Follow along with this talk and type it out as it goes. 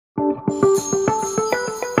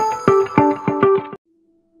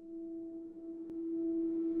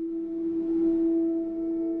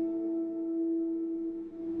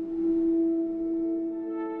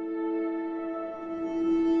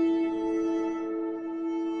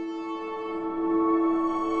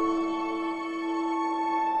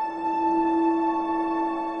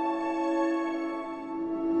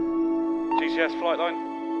GTS flight line.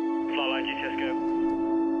 Flight line, GTS go.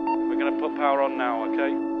 We're going to put power on now,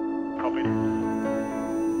 okay? Copied.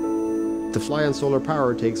 To fly on solar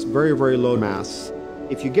power takes very, very low mass.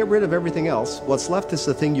 If you get rid of everything else, what's left is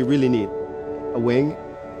the thing you really need, a wing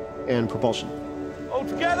and propulsion. All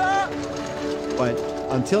together! But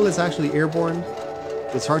until it's actually airborne,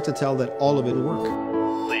 it's hard to tell that all of it will work.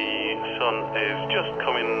 The sun is just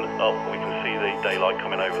coming up. We can see the daylight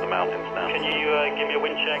coming over the mountains now. Can you give me a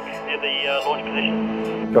wind check near the launch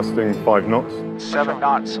position? Gusting 5 knots. 7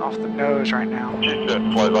 knots off the nose right now.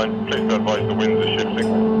 GTS flight line, please be advised the winds are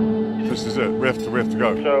shifting. This is it, we have to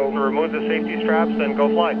go. So remove the safety straps and go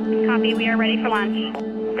fly. Copy, we are ready for launch.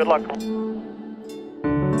 Good luck.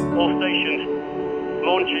 All stations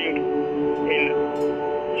launching in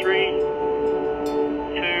 3,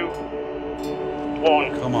 2,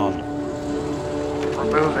 1. Come on. We're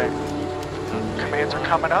moving. Commands are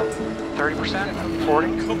coming up. 30%,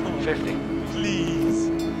 40, 50. Please.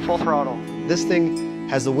 Full throttle. This thing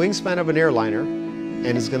has the wingspan of an airliner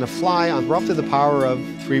and is going to fly on roughly the power of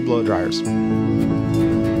 3 blow dryers. 500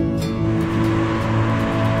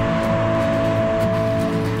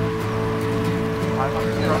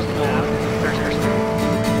 across the board. There's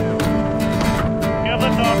airspeed. Get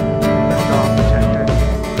liftoff. Liftoff detected.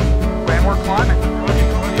 When we're climbing.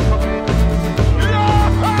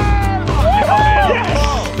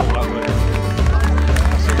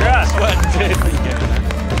 Yes! What did we get?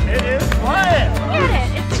 It is flying. Get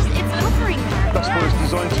it! It's hovering there. That's what it's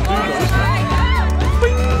designed to do, though, isn't it?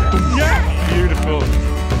 Yeah! Beautiful.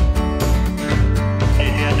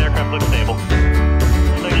 ATS aircraft looks stable.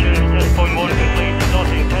 Station test point 1 complete.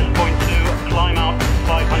 Starting test point 2. Climb out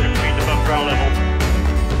 500 feet above ground level.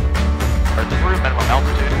 We're at minimum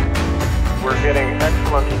altitude. We're getting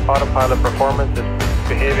excellent autopilot performance. It's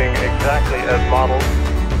behaving exactly as modeled.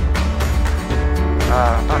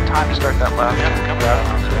 About time to start that lap. Yeah, coming out.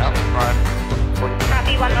 Right.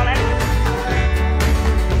 Copy, 1 moment.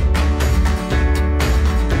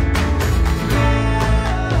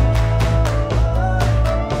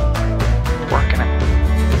 Working it.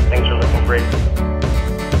 Things are looking great.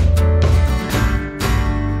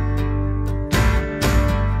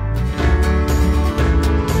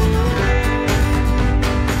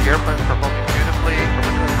 The airplane's performing beautifully.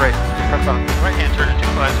 We're doing great. Press on right hand turn to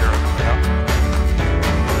 250.